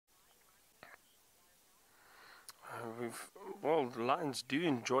well, lions do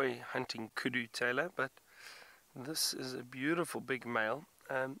enjoy hunting kudu, Taylor, but this is a beautiful big male.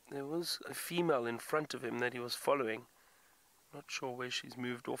 There was a female in front of him that he was following. Not sure where she's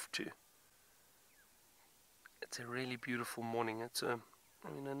moved off to. It's a really beautiful morning. It's a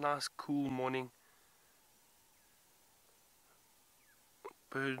nice cool morning.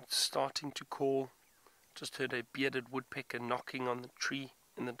 Birds starting to call. Just heard a bearded woodpecker knocking on the tree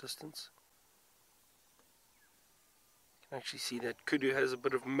in the distance. You can actually see that kudu has a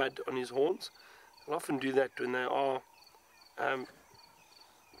bit of mud on his horns. They'll often do that when they are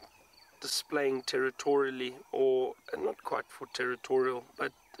displaying territorially, or not quite for territorial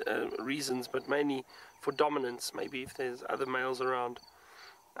but reasons, but mainly for dominance. Maybe if there's other males around,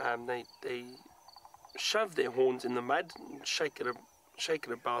 they shove their horns in the mud and shake it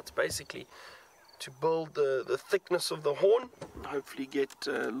about, basically to build the thickness of the horn, and hopefully get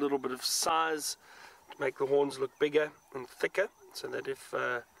a little bit of size to make the horns look bigger and thicker, so that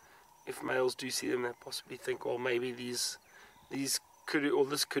if males do see them, they possibly think, well, maybe these kudu, or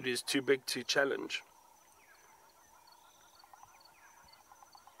this kudu, is too big to challenge.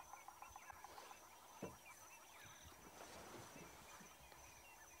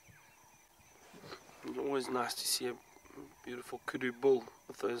 It's always nice to see a beautiful kudu bull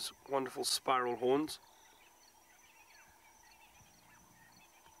with those wonderful spiral horns.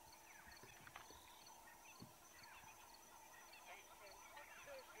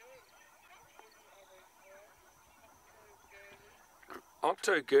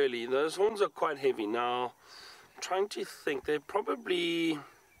 Octo girly, those horns are quite heavy. Now, I'm trying to think, they're probably,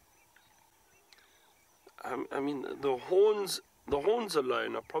 the horns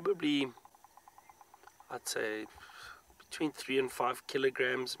alone are probably, I'd say, between 3 and 5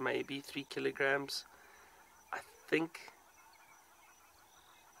 kilograms, maybe 3 kilograms, I think.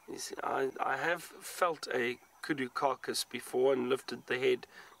 You see, I have felt a kudu carcass before and lifted the head.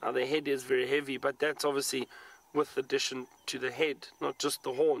 Now the head is very heavy, but that's obviously with addition to the head, not just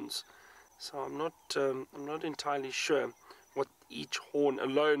the horns. So I'm not entirely sure what each horn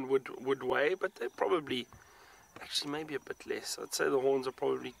alone would weigh, but they're probably, actually maybe a bit less. I'd say the horns are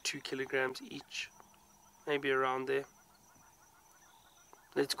probably 2 kilograms each, maybe around there.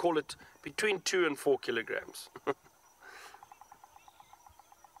 Let's call it between 2 and 4 kilograms. And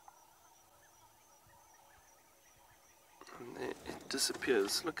there it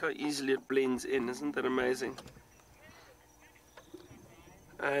disappears. Look how easily it blends in. Isn't that amazing?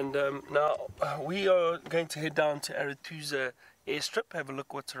 And now we are going to head down to Arathusa airstrip, have a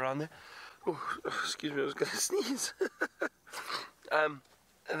look what's around there. Oh, excuse me, I was going to sneeze.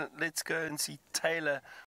 Let's go and see Taylor